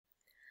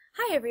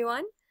Hi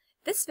everyone!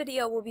 This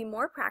video will be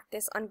more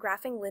practice on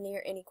graphing linear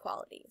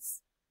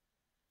inequalities.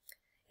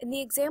 In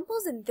the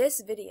examples in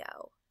this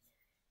video,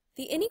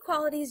 the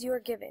inequalities you are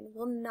given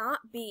will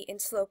not be in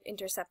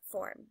slope-intercept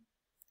form.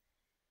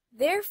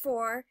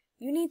 Therefore,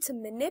 you need to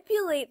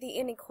manipulate the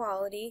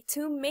inequality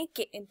to make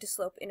it into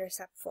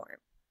slope-intercept form.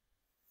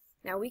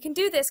 Now we can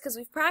do this because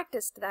we've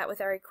practiced that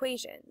with our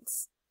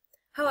equations.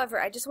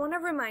 However, I just want to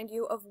remind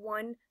you of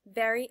one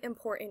very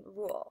important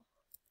rule.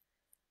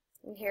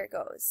 And here it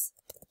goes.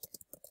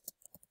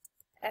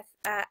 If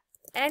at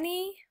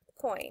any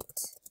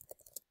point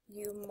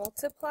you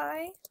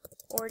multiply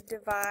or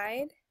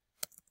divide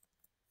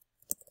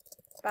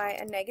by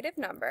a negative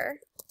number,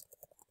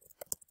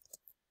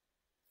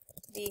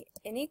 the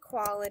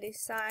inequality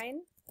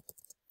sign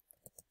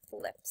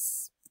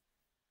flips.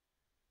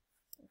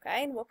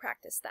 Okay, and we'll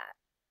practice that.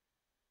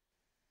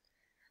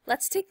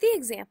 Let's take the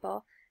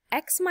example,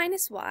 x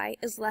minus y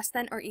is less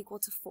than or equal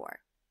to 4.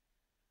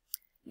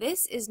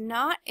 This is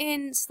not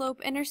in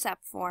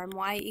slope-intercept form,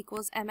 y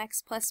equals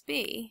mx plus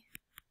b,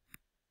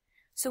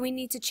 so we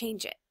need to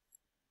change it.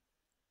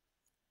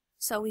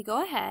 So we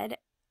go ahead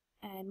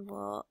and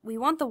we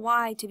want the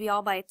y to be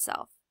all by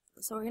itself.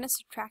 So we're going to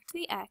subtract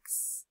the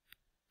x.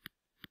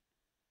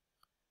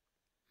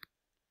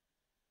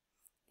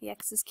 The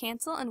x's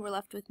cancel and we're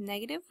left with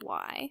negative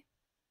y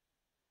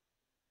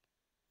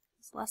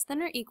is less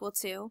than or equal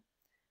to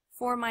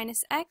 4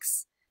 minus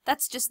x.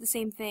 That's just the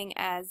same thing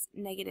as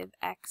negative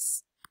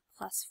x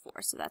plus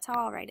 4, so that's how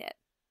I'll write it.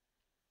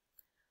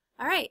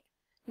 Alright,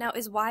 now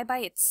is y by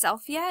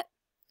itself yet?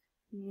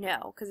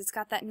 No, because it's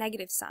got that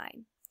negative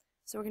sign.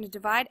 So we're going to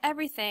divide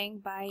everything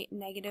by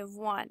negative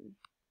 1.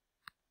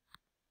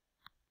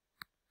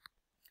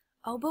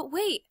 Oh, but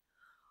wait!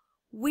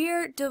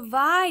 We're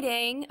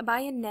dividing by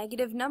a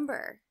negative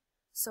number.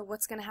 So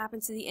what's going to happen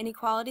to the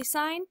inequality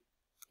sign?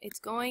 It's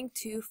going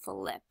to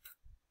flip.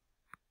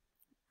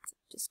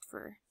 Just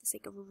for the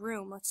sake of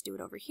room, let's do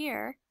it over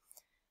here.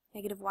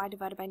 Negative y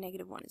divided by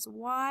negative 1 is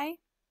y.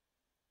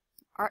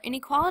 Our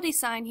inequality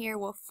sign here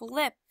will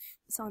flip,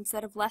 so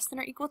instead of less than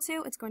or equal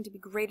to, it's going to be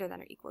greater than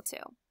or equal to.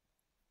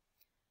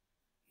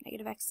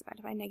 Negative x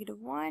divided by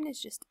negative 1 is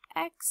just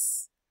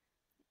x.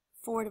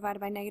 4 divided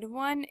by negative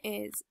 1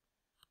 is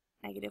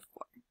negative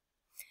 4.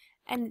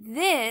 And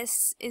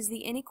this is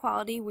the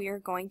inequality we are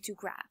going to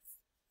graph.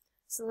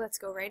 So let's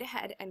go right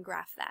ahead and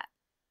graph that.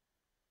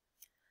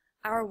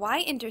 Our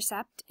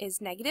y-intercept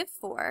is negative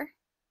 4.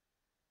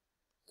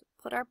 So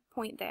put our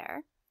point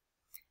there.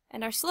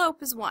 And our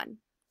slope is 1.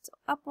 So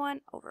up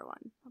 1 over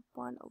 1, up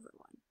 1 over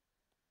 1.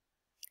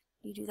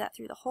 You do that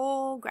through the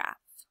whole graph.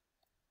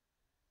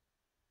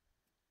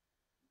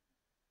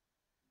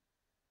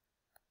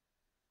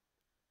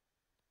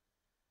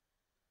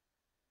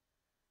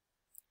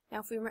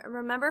 Now if we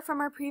remember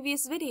from our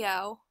previous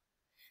video,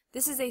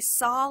 this is a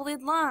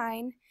solid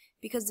line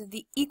because of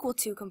the equal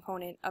to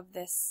component of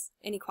this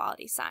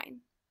inequality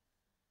sign.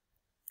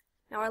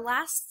 Now our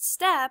last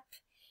step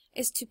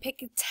is to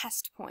pick a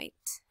test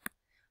point.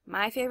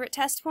 My favorite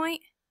test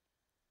point,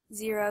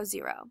 0,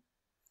 0.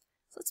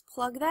 So let's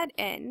plug that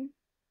in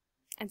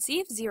and see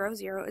if 0,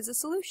 0 is a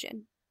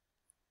solution.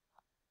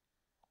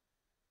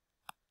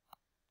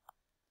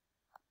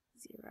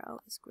 0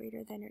 is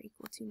greater than or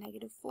equal to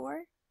negative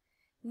 4.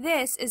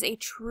 This is a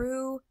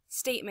true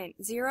statement.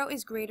 0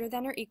 is greater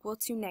than or equal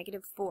to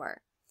negative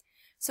 4.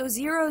 So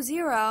 0,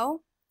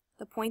 0,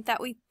 the point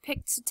that we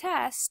picked to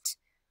test,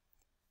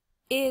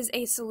 is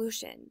a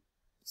solution.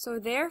 So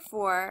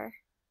therefore,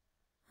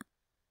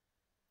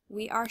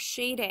 we are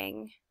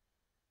shading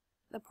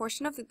the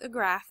portion of the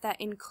graph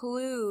that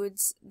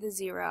includes the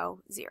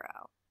 0, 0.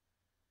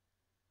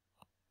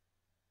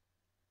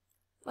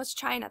 Let's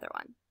try another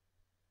one.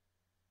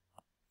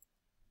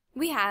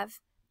 We have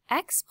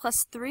x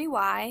plus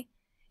 3y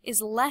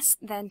is less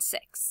than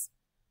 6.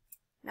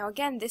 Now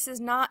again, this is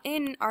not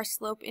in our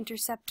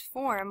slope-intercept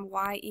form,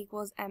 y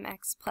equals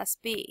mx plus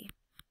b.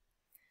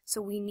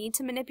 So we need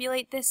to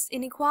manipulate this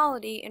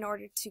inequality in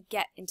order to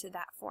get into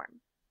that form.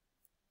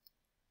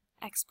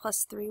 X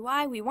plus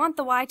 3y, we want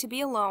the y to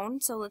be alone,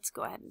 so let's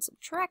go ahead and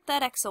subtract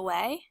that x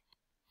away.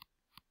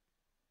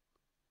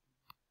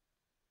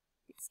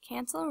 These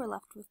cancel, we're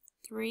left with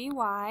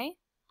 3y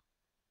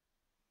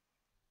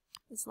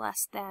is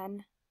less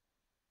than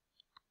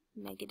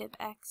negative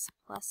x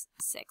plus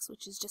 6,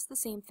 which is just the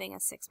same thing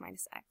as 6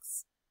 minus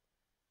x.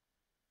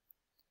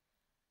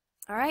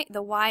 Alright,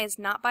 the y is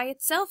not by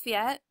itself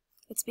yet.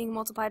 It's being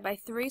multiplied by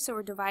 3, so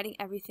we're dividing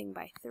everything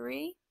by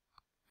 3.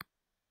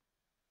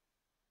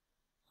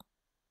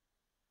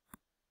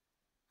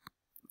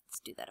 Let's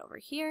do that over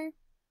here.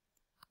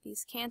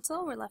 These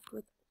cancel. We're left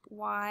with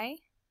y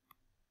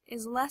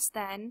is less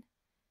than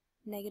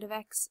negative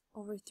x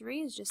over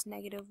 3 is just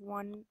negative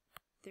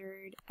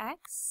 1/3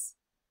 x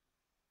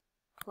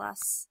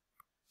plus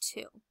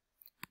 2.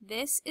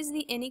 This is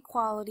the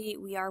inequality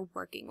we are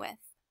working with.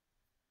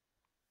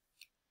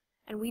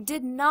 And we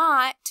did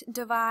not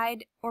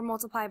divide or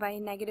multiply by a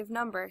negative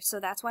number, so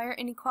that's why our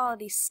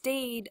inequality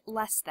stayed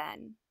less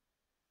than.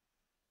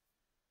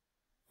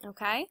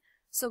 Okay?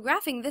 So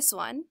graphing this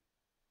one,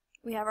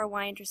 we have our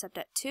y-intercept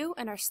at 2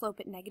 and our slope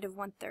at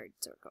 -1/3.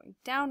 So we're going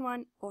down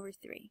 1 over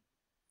 3.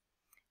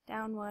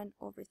 Down 1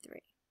 over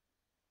 3.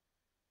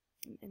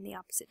 In the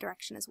opposite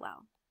direction as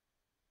well.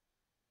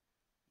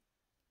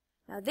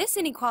 Now this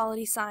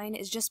inequality sign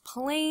is just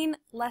plain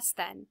less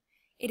than.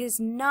 It is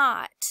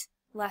not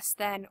less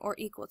than or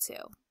equal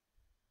to.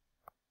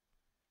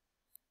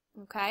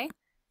 Okay?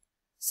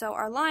 So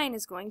our line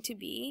is going to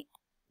be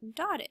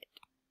dotted.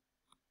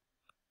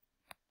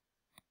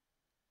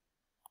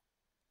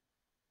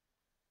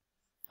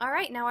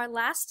 Alright, now our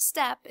last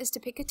step is to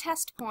pick a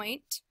test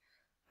point.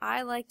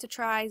 I like to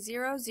try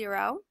 0,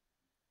 0,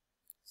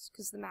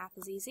 because the math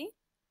is easy.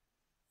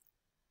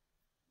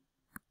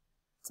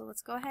 So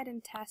let's go ahead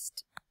and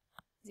test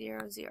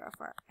 0, 0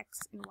 for our x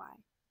and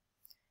y.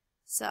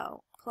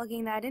 So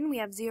plugging that in, we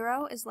have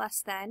 0 is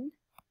less than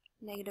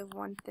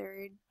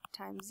 -1/3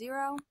 times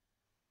 0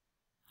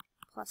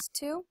 plus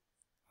 2.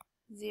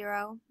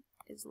 0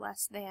 is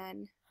less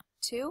than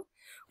 2,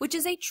 which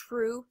is a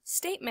true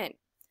statement.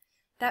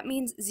 That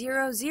means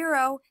 0,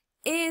 0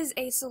 is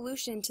a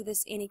solution to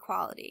this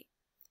inequality.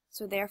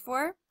 So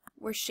therefore,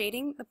 we're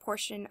shading the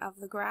portion of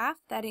the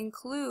graph that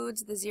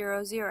includes the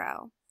 0,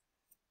 0.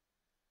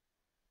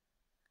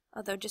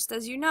 Although, just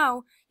as you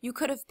know, you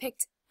could have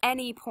picked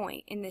any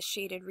point in this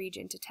shaded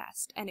region to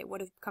test, and it would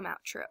have come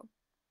out true.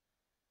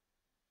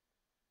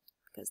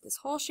 Because this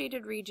whole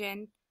shaded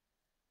region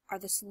are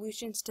the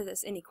solutions to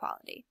this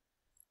inequality.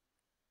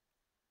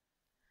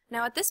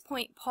 Now at this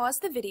point, pause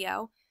the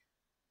video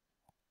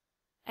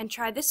and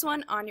try this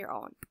one on your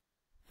own.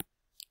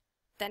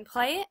 Then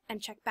play it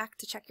and check back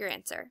to check your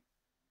answer.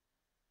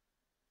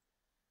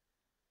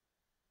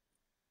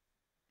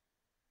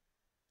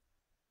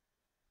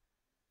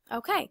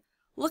 Okay,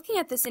 looking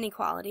at this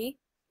inequality,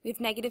 we have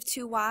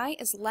 -2y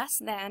is less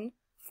than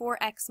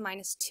 4x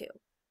minus 2.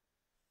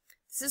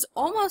 This is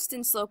almost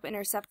in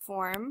slope-intercept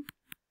form,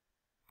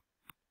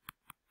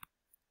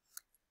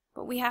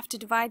 but we have to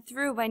divide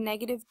through by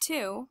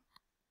 -2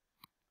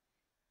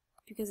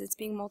 because it's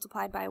being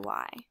multiplied by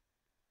y.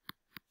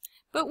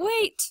 But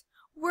wait!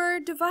 We're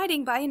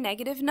dividing by a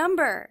negative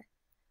number,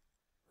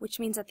 which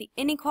means that the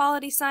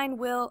inequality sign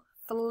will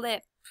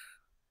flip.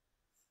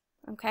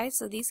 Okay,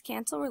 so these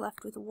cancel. We're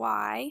left with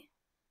y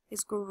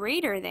is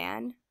greater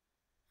than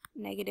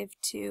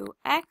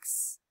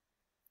 -2x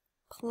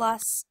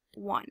plus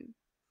 1.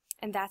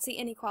 And that's the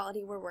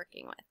inequality we're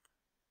working with.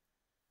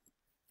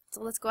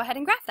 So let's go ahead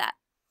and graph that.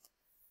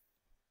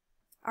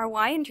 Our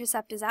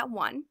y-intercept is at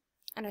 1,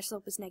 and our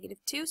slope is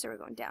 -2, so we're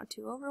going down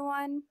 2 over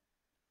 1,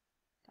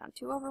 down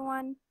 2 over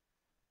 1,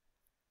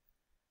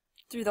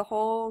 through the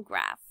whole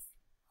graph.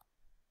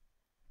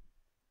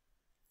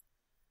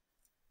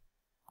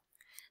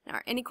 Now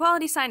our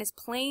inequality sign is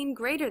plain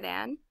greater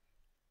than,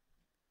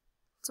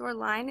 so our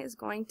line is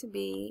going to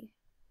be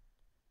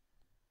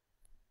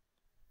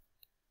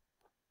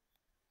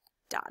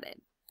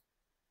dotted.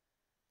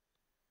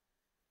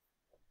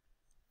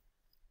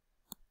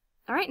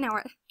 Alright,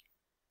 now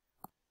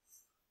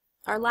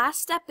our last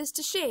step is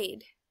to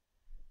shade.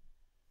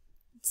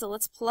 So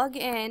let's plug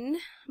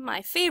in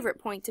my favorite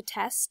point to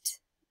test,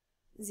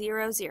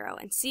 0, 0,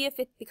 and see if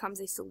it becomes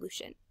a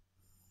solution.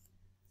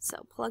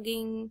 So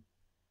plugging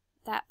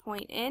that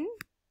point in,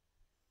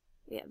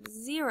 we have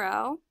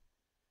 0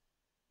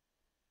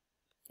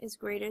 is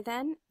greater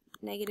than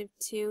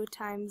 -2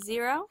 times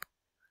 0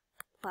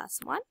 plus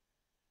 1,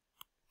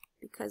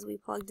 because we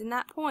plugged in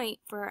that point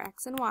for our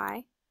x and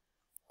y.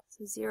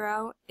 So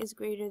 0 is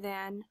greater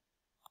than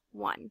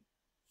 1.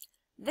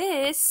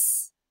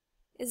 This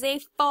is a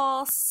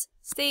false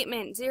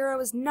statement. 0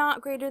 is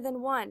not greater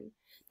than 1.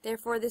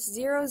 Therefore, this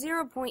 0,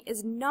 0 point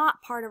is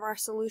not part of our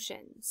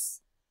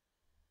solutions.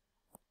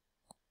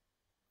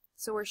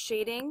 So we're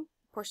shading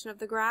a portion of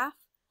the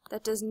graph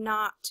that does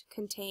not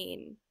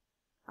contain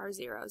our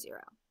 0,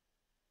 0.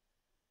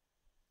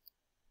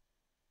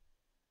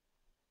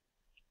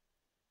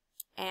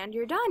 And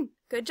you're done.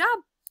 Good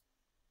job.